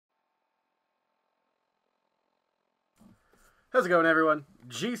How's it going, everyone?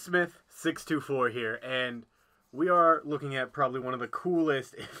 G Smith 624 here, and we are looking at probably one of the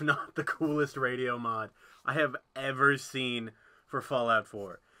coolest, if not the coolest radio mod I have ever seen for Fallout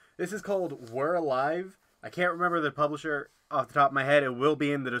 4. This is called We're Alive. I can't remember the publisher off the top of my head. It will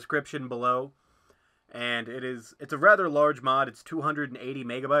be in the description below. And it's a rather large mod. It's 280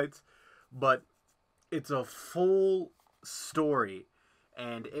 megabytes, but it's a full story,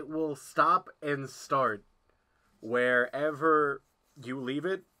 and it will stop and start wherever you leave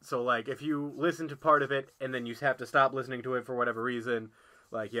it. So, like, if you listen to part of it and then you have to stop listening to it for whatever reason,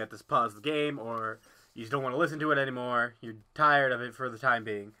 like you have to pause the game or you just don't want to listen to it anymore, you're tired of it for the time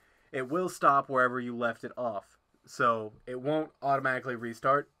being, it will stop wherever you left it off. So it won't automatically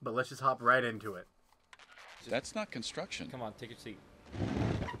restart, but let's just hop right into it. That's not construction. Come on, take your seat.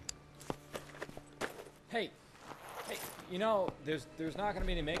 Hey, you know, there's not going to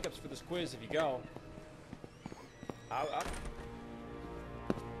be any makeups for this quiz if you go. I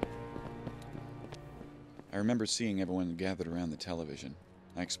remember seeing everyone gathered around the television.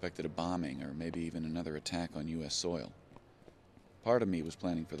 I expected a bombing or maybe even another attack on U.S. soil. Part of me was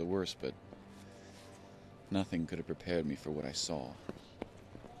planning for the worst, but nothing could have prepared me for what I saw.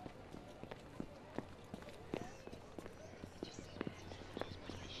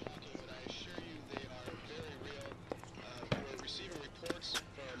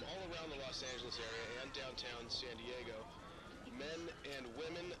 Downtown San Diego, men and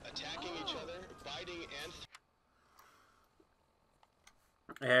women attacking each other, biting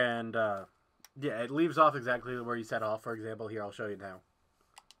And yeah, it leaves off exactly where you set off. For example, here, I'll show you now.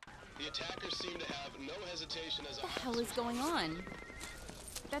 The attackers seem to have no hesitation as What the hell is going on?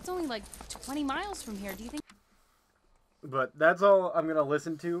 That's only like 20 miles from here. Do you think? But that's all I'm gonna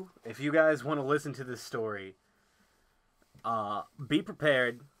listen to. If you guys want to listen to this story, be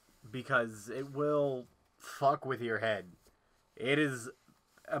prepared, because it will fuck with your head. It is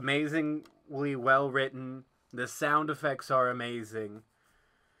amazingly well written. The sound effects are amazing.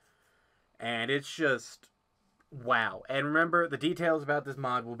 And it's just wow. And remember, the details about this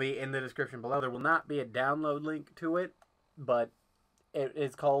mod will be in the description below. There will not be a download link to it, but it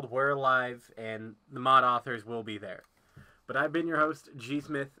is called We're Alive, and the mod authors will be there. But I've been your host, G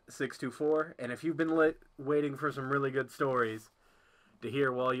Smith 624, and if you've been waiting for some really good stories to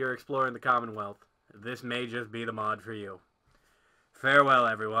hear while you're exploring the Commonwealth, this may just be the mod for you. Farewell,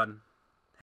 everyone.